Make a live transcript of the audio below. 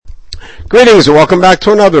Greetings and welcome back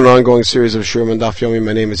to another ongoing series of Shurim and Daf Yomi.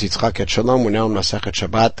 My name is Yitzchak Etshalom. We're now in Masechet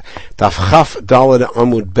Shabbat, Daf Chaf Daled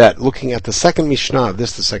Amud Bet, looking at the second Mishnah of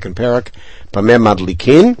this, the second parak, Bameh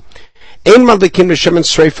Madlikin. Ein Madlikin b'Shemen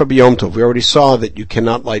Sreifa b'Yom Tov. We already saw that you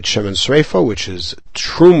cannot light Shemen Sreifa, which is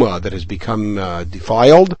truma that has become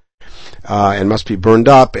defiled and must be burned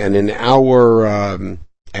up. And in our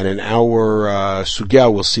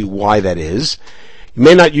sugya, we'll see why that is. You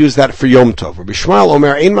may not use that for Yom Tov. Rabbi Shmuel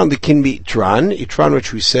Omer Ein Madlikin b'Itran. Itran,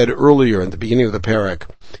 which we said earlier in the beginning of the parak,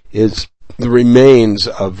 is the remains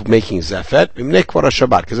of making zefet,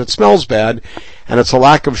 because it smells bad, and it's a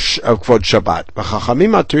lack of kvod Shabbat.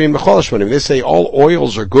 They say all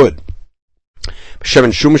oils are good.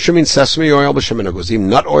 B'shemen shumashim, sesame oil, b'shemen agozim,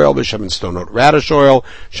 nut oil, b'shemen stone nut radish oil,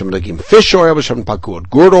 b'shemen dagim fish oil, b'shemen pakuot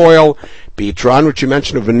gourd oil, b'itran, which you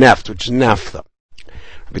mentioned of a neft, which is naphtha.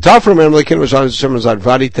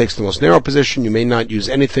 Vadi takes the most narrow position. You may not use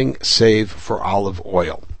anything save for olive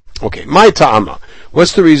oil. Okay, my ta'ama.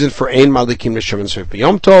 What's the reason for ein madlikin b'shemen sreif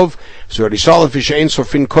b'yom tov? So we already saw if ein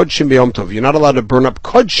sorfin kodshim b'yom tov. You're not allowed to burn up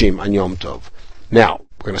kodshim on yom tov. Now,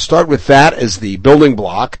 we're going to start with that as the building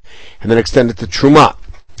block, and then extend it to truma.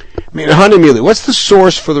 What's the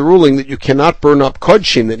source for the ruling that you cannot burn up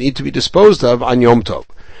kodshim that need to be disposed of on yom tov?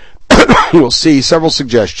 We'll see several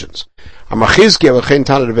suggestions. So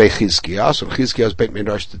Chizkiya's Beit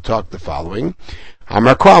Midrash to talk the following. When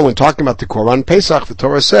talking about the Korban Pesach, the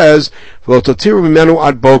Torah says, you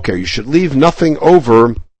should leave nothing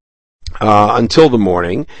over until the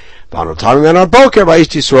morning. And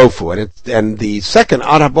the second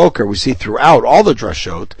Ad HaBoker we see throughout all the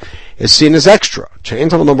drashot is seen as extra. Meaning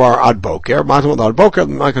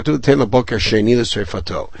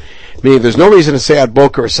there's no reason to say Ad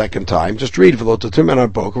Boker a second time. Just read Why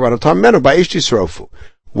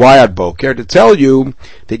Ad Boker? To tell you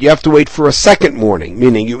that you have to wait for a second morning,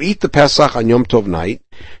 meaning you eat the Pesach on Yom Tov night.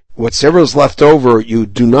 Whatever is left over, you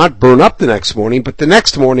do not burn up the next morning, but the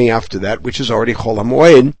next morning after that, which is already Chol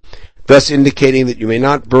HaMoed, thus indicating that you may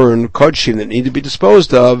not burn kodshim that need to be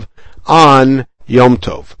disposed of on Yom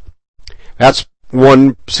Tov. That's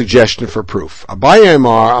one suggestion for proof. Abaye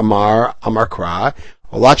Amar Kra,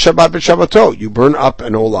 Olat Shabbat b'Shabbato. You burn up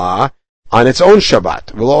an Olah on its own Shabbat.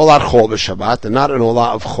 V'lo Olat Chol b'Shabbat, and not an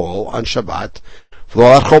Olah of Chol on Shabbat.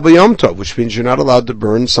 V'lo Olat Chol b'Yom Tov, which means you're not allowed to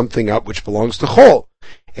burn something up which belongs to Chol.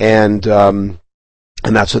 And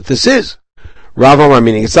that's what this is. Rav Amar,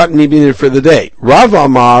 meaning it's not needed for the day. Rav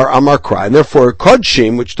Amar Kra, and therefore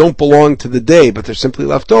kodshim, which don't belong to the day, but they're simply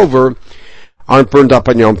left over, aren't burned up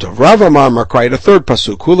on Yom Tov. Rav Amar Kra, the third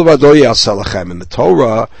pasuk, Hulavadoi Asalachem, in the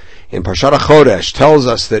Torah, in Parshat HaChodesh, tells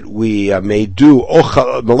us that we may do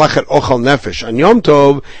Melechet Ochal Nefesh on Yom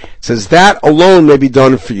Tov. It says that alone may be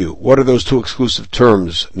done for you. What are those two exclusive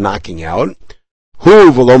terms knocking out?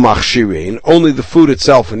 Hu v'lo machshirin, only the food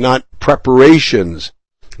itself and not preparations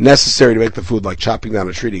necessary to make the food, like chopping down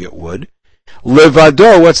a tree to get wood.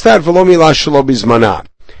 Levado, what's that? V'lo milah shelo bizmana.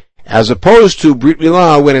 As opposed to Brit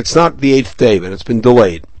Milah when it's not the 8th day, but it's been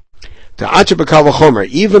delayed. Ta'acha b'kal v'chomer,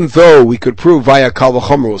 even though we could prove via kal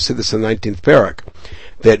v'chomer, we'll see this in the 19th parak,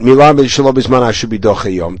 that milah shelo bizmana should be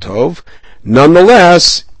doche yom tov,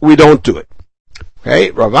 nonetheless, we don't do it.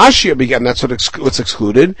 Okay, Rav Ashi began, that's what's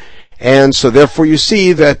excluded. And so therefore you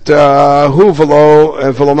see that hu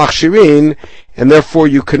v'lo machshirin, and therefore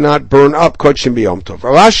you cannot burn up kodshim b'yom tov.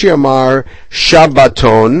 Rav Ashi Amar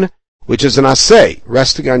Shabbaton, which is an asay,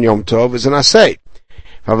 resting on Yom Tov is an asay.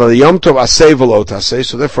 However, Yom Tov asay v'lo tasay,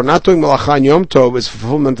 so therefore not doing malacha on Yom Tov is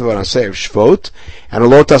fulfillment of an asay of Shvot, and a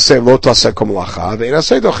lo tasay kom malacha. The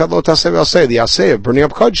asay dochet lo tasay v'asay. The asay of burning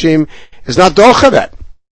up kodshim is not docha that.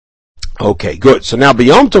 Okay, good. So now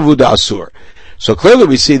b'yom tov uda asur. So clearly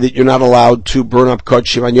we see that you're not allowed to burn up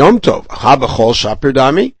kodshim on Yom Tov. Ha b'chol shapir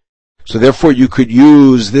dami. So therefore you could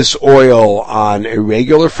use this oil on a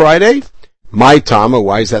regular Friday. My tama,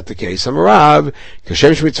 why is that the case? Amarav,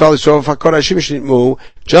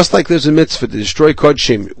 just like there's a mitzvah to destroy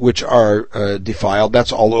kodshim which are defiled,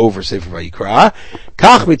 that's all over Sefer Vayikra.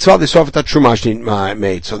 Kach mitzvah l'sofet truma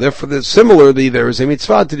made. So therefore, similarly, there is a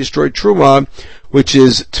mitzvah to destroy truma, which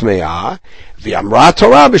is tmeah. V'amra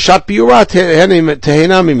Torah b'shat biura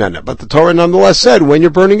tehena mimena. But the Torah nonetheless said, when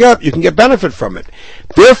you're burning up, you can get benefit from it.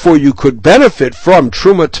 Therefore, you could benefit from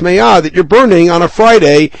truma tmeah that you're burning on a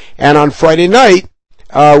Friday and on Friday night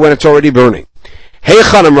when it's already burning.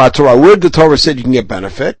 Heichan amra Torah, where the Torah said you can get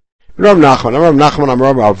benefit? Rav Nachman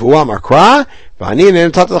amar Ravu amar Kra v'ani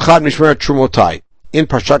ne'etat l'chad mishmeret trumotai. In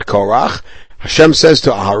Parshat Korach, Hashem says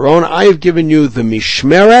to Aharon, I have given you the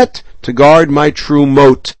mishmeret to guard my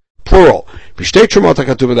trumot, plural. B'shtei trumot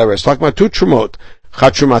hakatuv b'davar. It's talking about two trumot.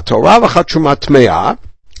 Chat trumat Torah v'chat trumat tmeah.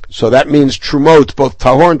 So that means trumot, both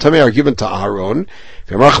tahor and tameh, are given to Aaron.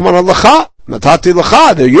 Natati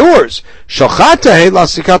lecha, they're yours.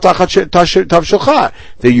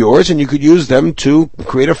 They're yours, and you could use them to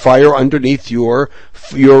create a fire underneath your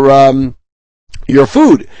food.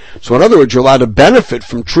 So in other words, you're allowed to benefit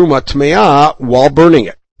from truma tmeah while burning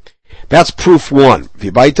it. That's proof one. We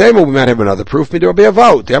might have another proof. As part of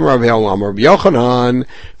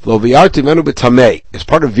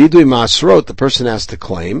vidui ma'asrot, the person has to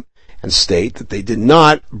claim and state that they did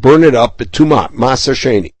not burn it up betuma, ma'aser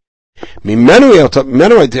sheni. Mimenu,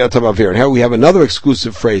 and here we have another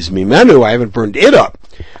exclusive phrase. Mimenu, I haven't burned it up.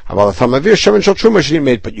 But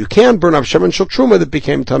you can burn up shemen shel truma that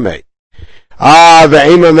became tamei.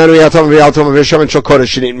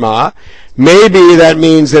 Maybe that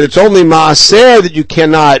means that it's only maaser that you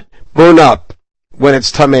cannot burn up when it's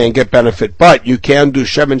tamei and get benefit, but you can do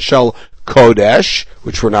shemen shel kodesh,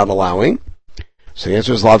 which we're not allowing. So the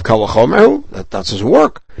answer is lav kal v'chomer. That doesn't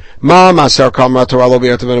work. When it comes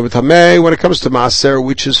to maaser,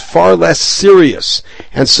 which is far less serious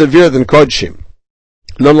and severe than kodshim,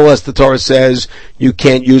 nonetheless, the Torah says you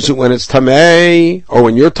can't use it when it's tamei or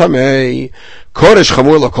when you're tamei. Kodesh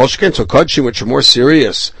chamur l'kol sheken, so kodshim, which are more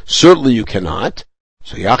serious, certainly you cannot.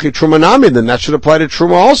 So yachi truma nami, then that should apply to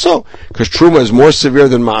truma also, because truma is more severe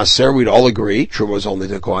than maaser. We'd all agree. Truma is only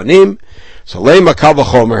the kohanim. So leima kal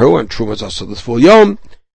v'chomeru, and truma is also the full yom.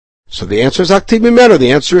 So the answer is aktiv mimenu.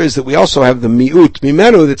 The answer is that we also have the mi'ut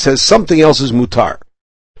mimenu that says something else is mutar.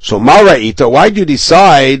 So mara'ita, why do you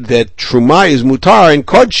decide that truma is mutar and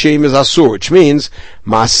kodshim is asur? Which means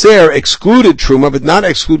maaser excluded truma but not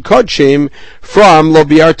exclude kodshim from lo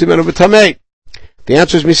bi'arti menu v'tamei. The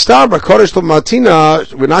answer is mistabra kodesh lo matina.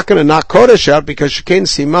 We're not going to knock kodesh out because shekain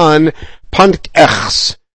siman pant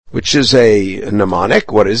echs, which is a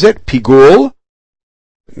mnemonic. What is it? Pigul.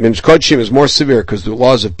 Means kodshim is more severe because the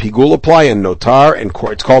laws of pigul apply and notar, and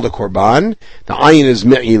it's called a korban. The ayin is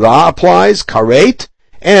me'ilah applies, karet,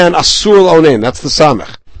 and asur l'onen. That's the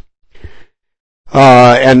samech.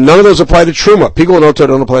 And none of those apply to truma. Pigul and notar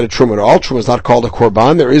don't apply to truma at all. Truma is not called a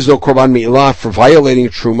korban. There is no korban me'ilah for violating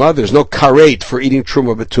truma. There's no karet for eating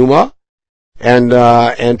truma betuma. And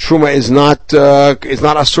truma is not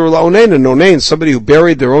asur l'onen. And onen, somebody who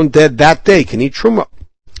buried their own dead that day can eat truma.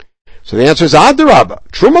 So the answer is adarabba.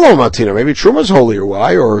 Truma lo matina. Maybe truma is holier.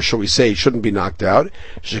 Why? Or shall we say it shouldn't be knocked out?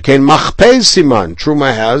 Shekain machpez siman.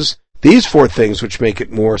 Truma has these four things which make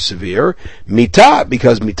it more severe. Mita,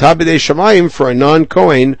 because mita b'dei shamayim for a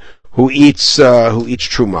non-kohen who eats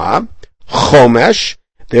truma. Chomesh.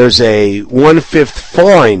 There's a 1/5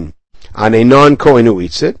 fine on a non-kohen who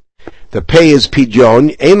eats it. The pay is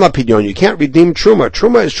pidyon. Ein la pidyon. You can't redeem truma.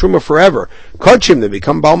 Truma is truma forever. Kodshim, they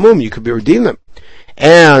become balmum. You could redeem them.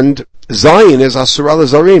 And Zayin is Asura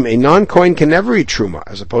Zarim. A non-kohen can never eat truma,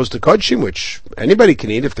 as opposed to kodshim, which anybody can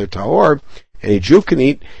eat if they're tahor. Any Jew can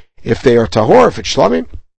eat if they are tahor, if it's shlamim.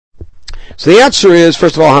 So the answer is,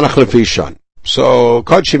 first of all, hanach lefishan. So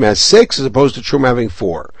kodshim has 6 as opposed to truma having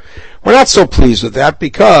 4. We're not so pleased with that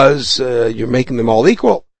because you're making them all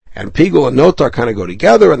equal. And pigul and notar kind of go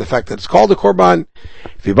together, and the fact that it's called a korban.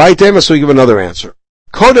 If you buy tema, so we give another answer.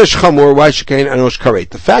 Kodesh chamur, why shekain anosh karet?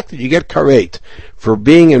 The fact that you get karet for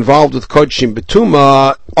being involved with kodshim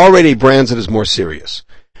betuma already brands it as more serious.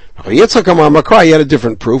 Yitzchak Amar Makra, he had a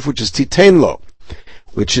different proof, which is titain lo,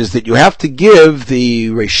 which is that you have to give the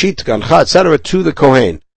reshit, gancha, etc. to the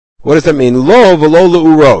kohen. What does that mean? Lo v'lo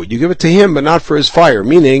le'uro. You give it to him, but not for his fire.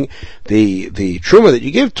 Meaning, the truma that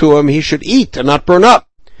you give to him, he should eat and not burn up.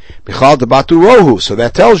 Michal debatu rohu. So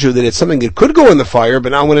that tells you that it's something that could go in the fire,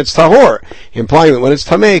 but not when it's tahor, implying that when it's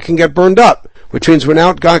tamei, it can get burned up. Which means we're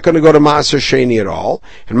now not going to go to Maaser Sheni at all.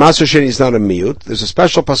 And Maaser Sheni is not a miut. There's a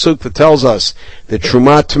special pasuk that tells us that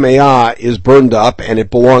Trumat Tmeah is burned up and it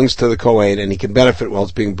belongs to the Kohen and he can benefit while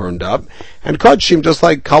it's being burned up. And Kodshim, just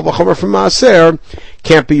like Kal V'chomer from Maaser,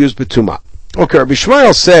 can't be used betuma. Okay, Rabbi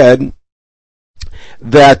Shmuel said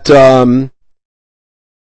that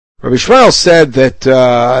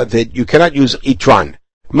that you cannot use Itran.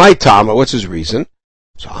 My Tama, what's his reason?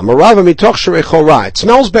 So Amarava mitoch sherei chora. It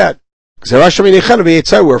smells bad.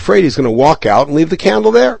 We're afraid he's going to walk out and leave the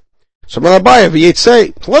candle there. So let him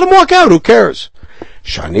walk out, who cares?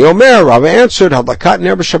 Shani Omer, Rava answered, Hadlakat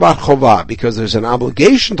ner b'Shabbat chova, because there's an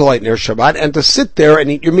obligation to light ner Shabbat and to sit there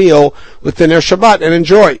and eat your meal with the ner Shabbat and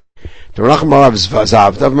enjoy. This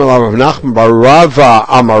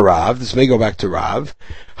may go back to Rav.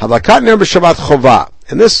 Hadlakat ner b'Shabbat chova.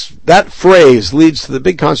 And that phrase leads to the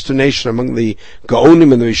big consternation among the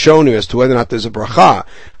Gaonim and the Rishonim as to whether or not there's a bracha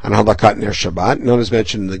on Hadlakat ner Shabbat. None is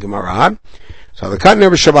mentioned in the Gemara. So Hadlakat ner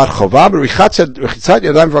b'Shabbat chova, but Richatzat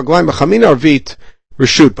Yadayim v'Raglayim b'Chamina Arvit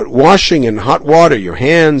reshut. But washing in hot water your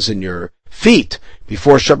hands and your feet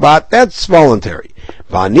before Shabbat, that's voluntary.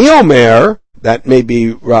 V'ani omer, that may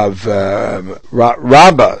be Rabba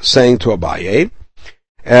saying to Abaye,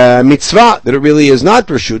 mitzvah, that it really is not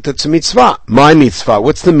reshut, it's a mitzvah. My mitzvah,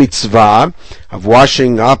 what's the mitzvah of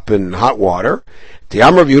washing up in hot water?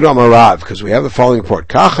 Because we have the following report.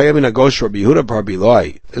 This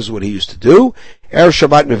is what he used to do. Erev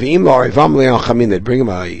Shabbat Nevi'im La'arivam Le'al Chamin. They'd bring him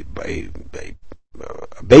a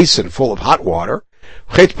basin full of hot water.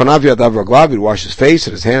 He'd wash his face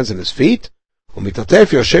and his hands and his feet. He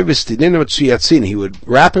would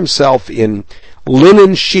wrap himself in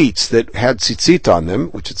linen sheets that had tzitzit on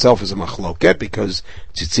them, which itself is a machloket, because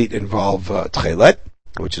tzitzit involve tchelet,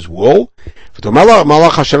 which is wool. And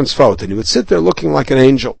he would sit there looking like an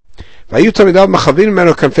angel. The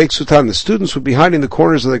students would be hiding the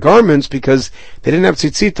corners of the garments because they didn't have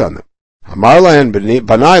tzitzit on them.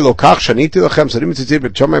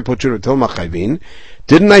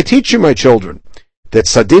 Didn't I teach you, my children, that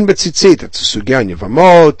sadin betzitzit, that's a sugya in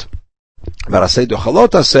Yevamot,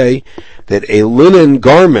 say that a linen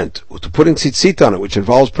garment with putting tzitzit on it, which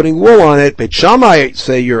involves putting wool on it, Beit Shammai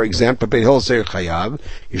say you're exempt, but Beit Hillel say you're chayav,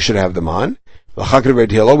 you should have them on. We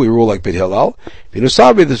rule like Beit Hillel.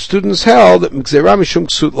 The students held that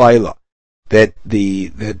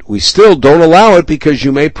we still don't allow it because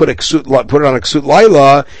you may put it on a ksut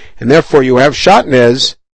laila, and therefore you have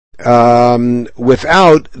shatnez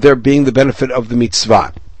without there being the benefit of the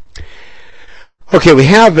mitzvah. Okay, we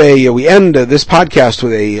end this podcast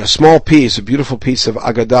with a small piece, a beautiful piece of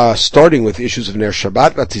Agadah, starting with issues of Ner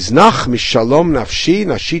Shabbat. Vatiznach mishalom nafshi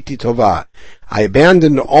nashiti tova. I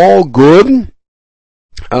abandoned all good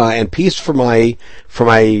and peace for my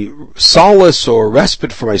solace or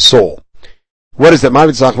respite for my soul. What is that?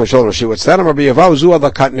 What's that?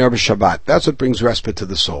 That's what brings respite to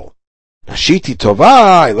the soul. Nashiti tova.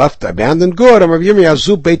 I abandoned good.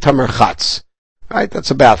 Right?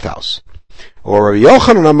 That's a bathhouse. Or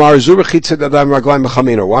Yochanan Amar Zurachitz Adam Raglaim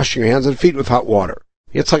Mechamin, or washing your hands and feet with hot water.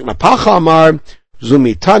 Yitzchak Napacha Amar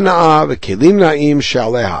Zumitana V'Kelim Na'im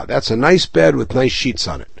Shaleha. That's a nice bed with nice sheets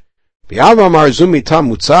on it. V'Av Amar Zumita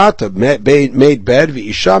Mutzat, a made bed,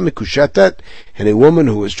 V'Isha Mikushetet, and a woman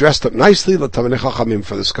who was dressed up nicely, L'Tamanei Chachamim,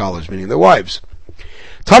 for the scholars, meaning their wives.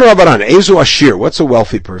 Tanu Rabbanan, Ezu Ashir, what's a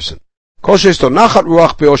wealthy person? Kol Shesto Nachat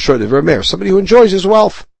Ruach Be'oshor Dever, somebody who enjoys his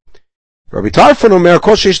wealth. Rabbi Tarfon Omer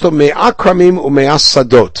Kol Sheishto Me'ah Kramim U'Me'ah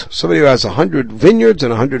Sadot. Somebody who has 100 vineyards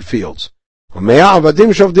and 100 fields. U'Me'ah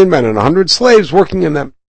Avadim Shovdin Ben, and 100 slaves working in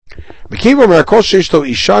them. Mekiv Omer Kol Sheishto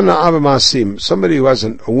Isha Na'ah B'Ma'asim. Somebody who has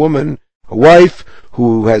a wife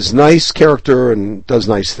who has nice character and does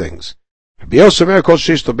nice things. Rabbi Yosef Omer Kol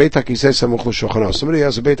Sheishto Beit HaKisei Samuch L'Shulchan. Somebody who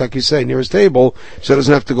has a Beit HaKisei near his table, so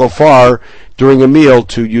doesn't have to go far during a meal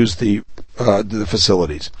to use the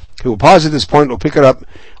facilities. Okay, we'll pause at this point. We'll pick it up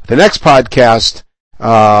the next podcast,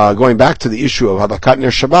 going back to the issue of Hadakat Ner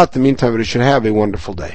Shabbat. In the meantime, we should have a wonderful day.